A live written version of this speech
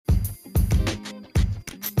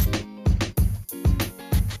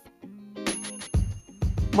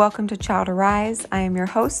Welcome to Child Arise. I am your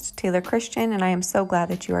host, Taylor Christian, and I am so glad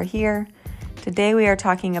that you are here. Today we are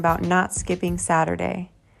talking about not skipping Saturday.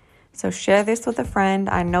 So share this with a friend.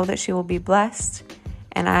 I know that she will be blessed,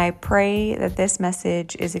 and I pray that this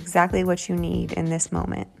message is exactly what you need in this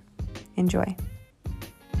moment. Enjoy.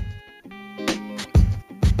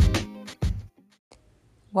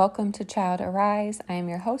 Welcome to Child Arise. I am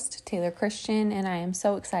your host, Taylor Christian, and I am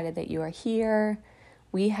so excited that you are here.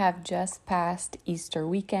 We have just passed Easter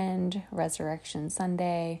weekend, Resurrection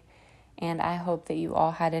Sunday, and I hope that you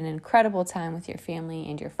all had an incredible time with your family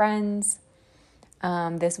and your friends.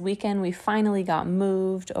 This weekend, we finally got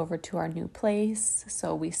moved over to our new place,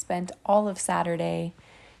 so we spent all of Saturday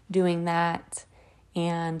doing that,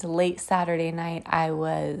 and late Saturday night, I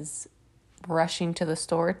was rushing to the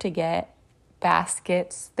store to get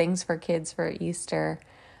baskets, things for kids for Easter.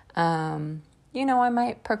 I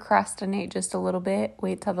might procrastinate just a little bit,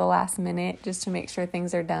 wait till the last minute just to make sure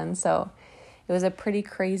things are done. So it was a pretty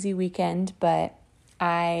crazy weekend, but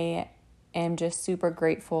I am just super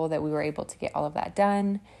grateful that we were able to get all of that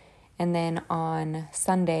done. And then on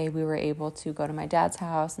Sunday, we were able to go to my dad's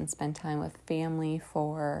house and spend time with family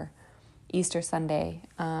for Easter Sunday.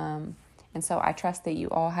 And so I trust that you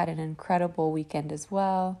all had an incredible weekend as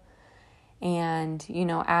well. And,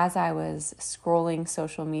 as I was scrolling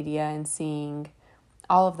social media and seeing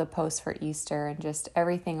all of the posts for Easter and just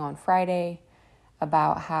everything on Friday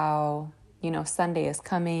about how, Sunday is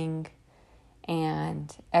coming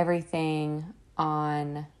and everything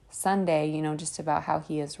on Sunday, just about how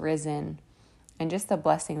he is risen and just the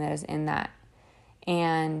blessing that is in that.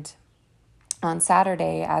 And on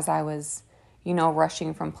Saturday, as I was,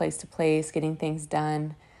 rushing from place to place, getting things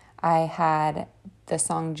done, I had the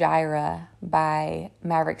song Jireh by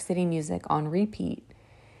Maverick City Music on repeat.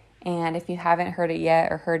 And if you haven't heard it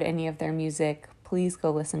yet or heard any of their music, please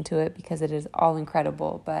go listen to it because it is all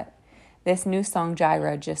incredible. But this new song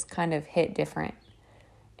Jireh just kind of hit different.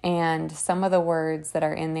 And some of the words that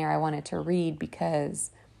are in there I wanted to read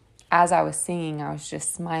because as I was singing, I was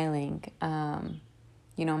just smiling.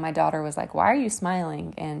 My daughter was like, "Why are you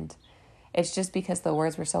smiling?" And it's just because the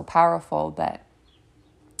words were so powerful, but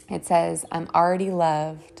it says, "I'm already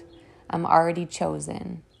loved. I'm already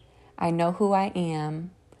chosen. I know who I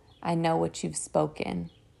am. I know what you've spoken.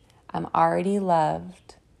 I'm already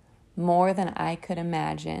loved more than I could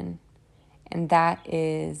imagine. And that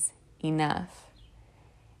is enough."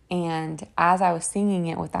 And as I was singing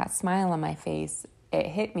it with that smile on my face, it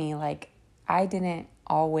hit me like I didn't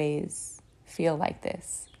always feel like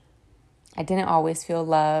this. I didn't always feel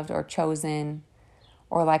loved or chosen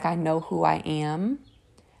or like I know who I am.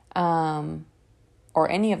 Or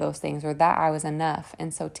any of those things, or that I was enough.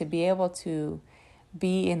 And so to be able to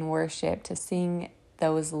be in worship, to sing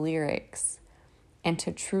those lyrics, and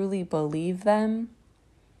to truly believe them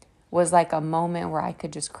was like a moment where I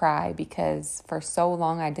could just cry because for so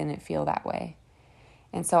long I didn't feel that way.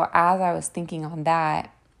 And so as I was thinking on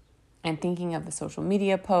that and thinking of the social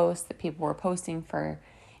media posts that people were posting for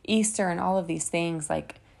Easter and all of these things,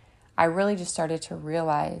 like I really just started to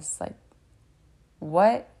realize like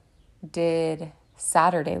what did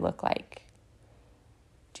Saturday look like?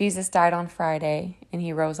 Jesus died on Friday and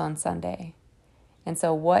he rose on Sunday. And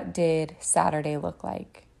so what did Saturday look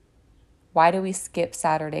like? Why do we skip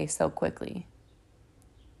Saturday so quickly?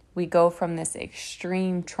 We go from this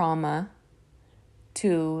extreme trauma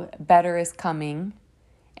to better is coming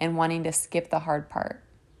and wanting to skip the hard part,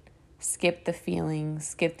 skip the feelings,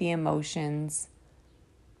 skip the emotions.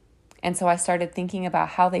 And so I started thinking about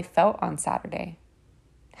how they felt on Saturday.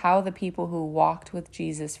 How the people who walked with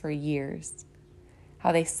Jesus for years,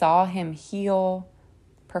 how they saw him heal,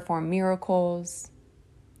 perform miracles,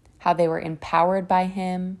 how they were empowered by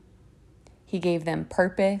him. He gave them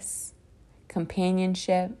purpose,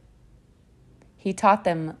 companionship. He taught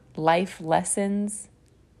them life lessons.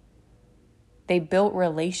 They built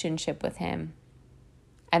relationship with him.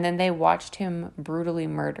 And then they watched him brutally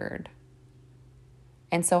murdered.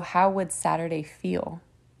 And so how would Saturday feel?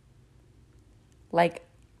 Like,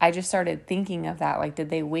 I just started thinking of that. Like, did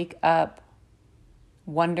they wake up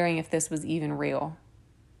wondering if this was even real?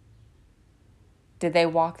 Did they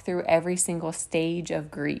walk through every single stage of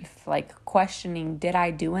grief? Like questioning, did I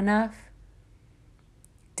do enough?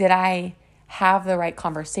 Did I have the right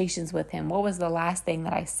conversations with him? What was the last thing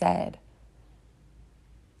that I said?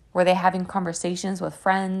 Were they having conversations with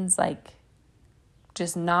friends, like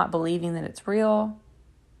just not believing that it's real?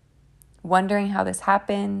 Wondering how this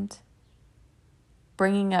happened?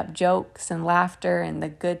 Bringing up jokes and laughter and the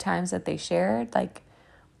good times that they shared. Like,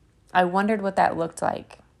 I wondered what that looked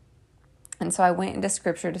like. And so I went into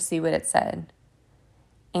scripture to see what it said.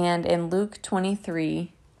 And in Luke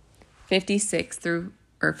 23,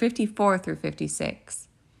 54 through 56,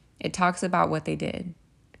 it talks about what they did.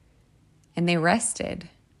 And they rested.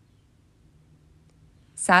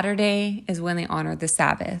 Saturday is when they honored the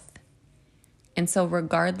Sabbath. And so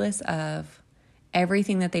regardless of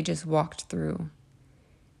everything that they just walked through,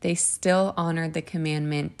 they still honored the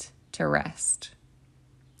commandment to rest.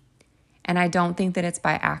 And I don't think that it's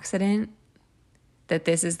by accident that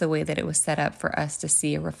this is the way that it was set up for us to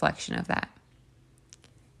see a reflection of that.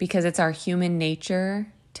 Because it's our human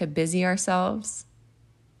nature to busy ourselves,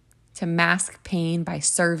 to mask pain by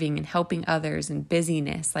serving and helping others and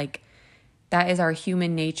busyness. Like, that is our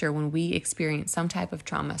human nature when we experience some type of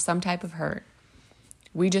trauma, some type of hurt.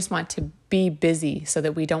 We just want to be busy so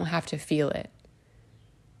that we don't have to feel it.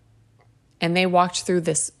 And they walked through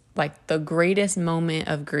this, like, the greatest moment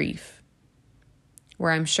of grief,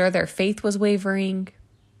 where I'm sure their faith was wavering,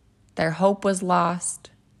 their hope was lost,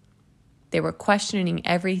 they were questioning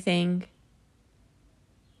everything.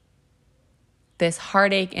 This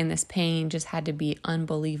heartache and this pain just had to be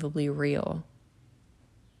unbelievably real.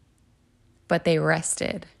 But they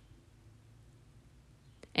rested.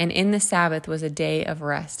 And in the Sabbath was a day of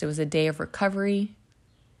rest. It was a day of recovery,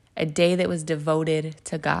 a day that was devoted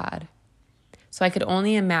to God. So I could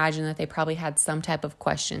only imagine that they probably had some type of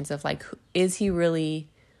questions of like, is he really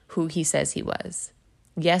who he says he was?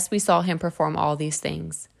 Yes, we saw him perform all these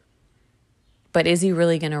things, but is he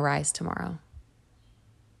really going to rise tomorrow?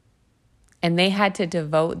 And they had to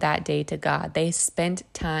devote that day to God. They spent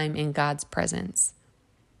time in God's presence.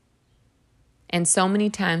 And so many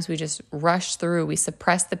times we just rush through, we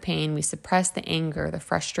suppress the pain, we suppress the anger, the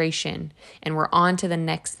frustration, and we're on to the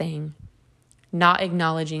next thing, not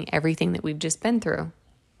acknowledging everything that we've just been through.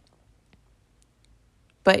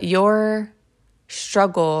 But your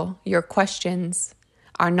struggle, your questions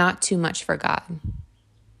are not too much for God.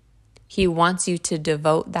 He wants you to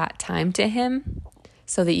devote that time to him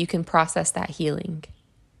so that you can process that healing.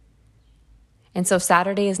 And so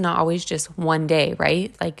Saturday is not always just one day,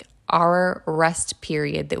 right? Like, our rest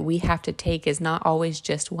period that we have to take is not always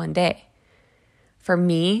just one day. For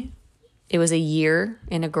me, it was a year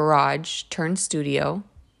in a garage turned studio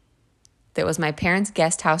that was my parents'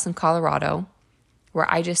 guest house in Colorado, where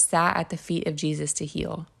I just sat at the feet of Jesus to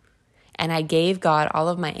heal. And I gave God all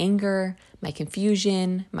of my anger, my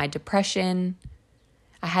confusion, my depression.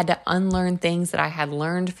 I had to unlearn things that I had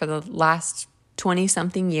learned for the last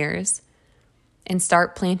 20-something years and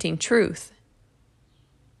start planting truth.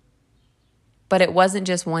 But it wasn't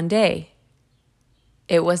just one day.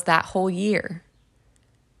 It was that whole year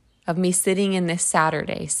of me sitting in this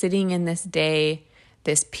Saturday, sitting in this day,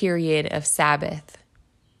 this period of Sabbath,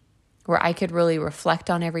 where I could really reflect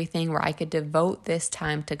on everything, where I could devote this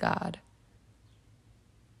time to God.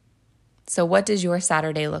 So what does your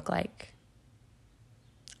Saturday look like?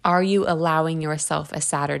 Are you allowing yourself a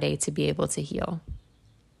Saturday to be able to heal?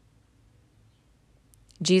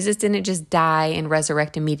 Jesus didn't just die and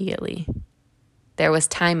resurrect immediately. There was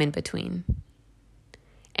time in between.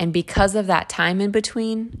 And because of that time in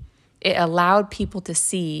between, it allowed people to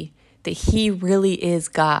see that he really is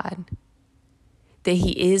God, that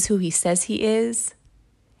he is who he says he is,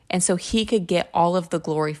 and so he could get all of the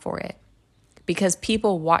glory for it because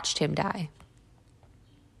people watched him die.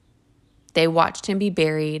 They watched him be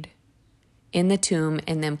buried in the tomb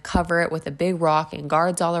and then cover it with a big rock and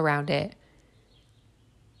guards all around it.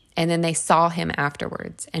 And then they saw him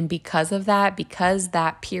afterwards. And because of that, because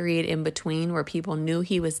that period in between where people knew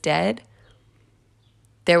he was dead,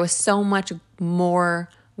 there was so much more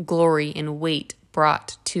glory and weight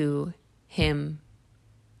brought to him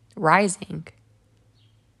rising.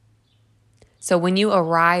 So when you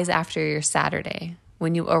arise after your Saturday,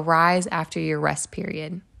 when you arise after your rest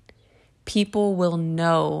period, people will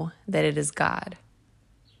know that it is God.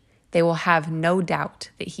 They will have no doubt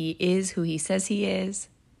that he is who he says he is,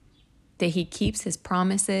 that he keeps his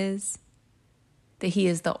promises, that he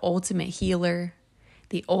is the ultimate healer,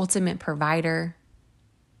 the ultimate provider.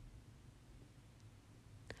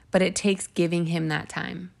 But it takes giving him that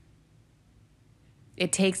time.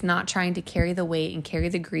 It takes not trying to carry the weight and carry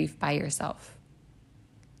the grief by yourself.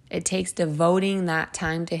 It takes devoting that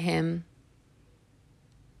time to him,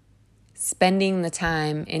 spending the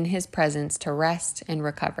time in his presence to rest and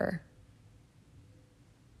recover.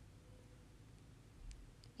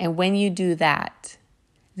 And when you do that,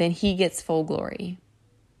 then he gets full glory.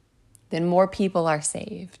 Then more people are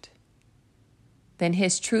saved. Then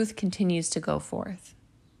his truth continues to go forth.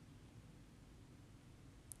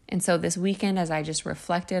 And so this weekend, as I just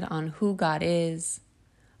reflected on who God is,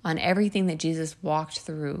 on everything that Jesus walked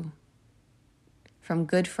through, from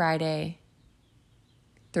Good Friday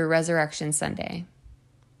through Resurrection Sunday,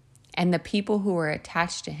 and the people who were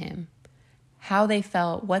attached to him, how they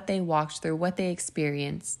felt, what they walked through, what they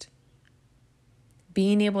experienced.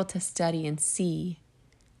 Being able to study and see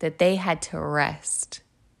that they had to rest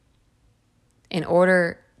in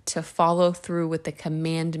order to follow through with the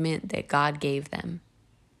commandment that God gave them.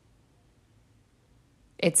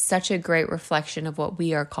 It's such a great reflection of what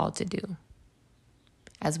we are called to do.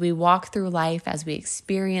 As we walk through life, as we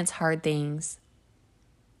experience hard things,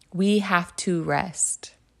 we have to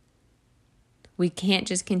rest. We can't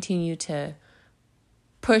just continue to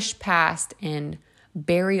push past and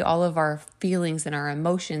bury all of our feelings and our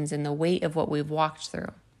emotions and the weight of what we've walked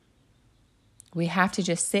through. We have to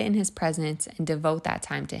just sit in his presence and devote that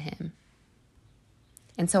time to him.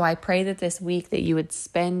 And so I pray that this week that you would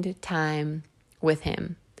spend time with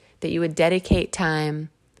him, that you would dedicate time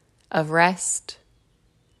of rest,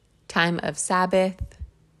 time of Sabbath,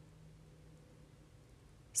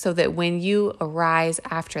 so that when you arise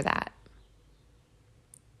after that,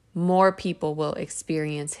 more people will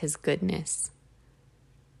experience his goodness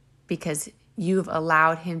because you've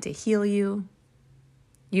allowed him to heal you.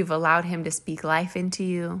 You've allowed him to speak life into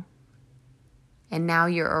you. And now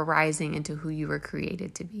you're arising into who you were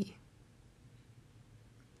created to be.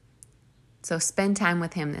 So spend time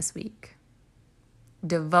with him this week.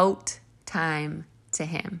 Devote time to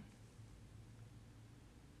him.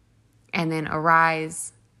 And then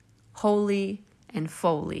arise wholly and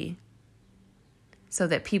fully so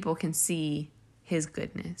that people can see his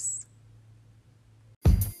goodness.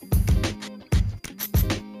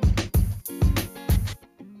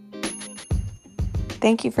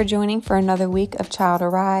 Thank you for joining for another week of Child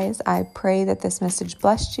Arise. I pray that this message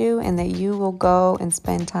blessed you and that you will go and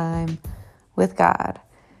spend time with God.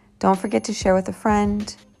 Don't forget to share with a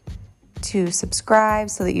friend, to subscribe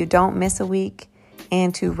so that you don't miss a week,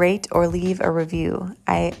 and to rate or leave a review.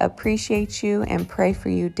 I appreciate you and pray for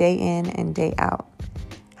you day in and day out.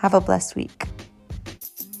 Have a blessed week.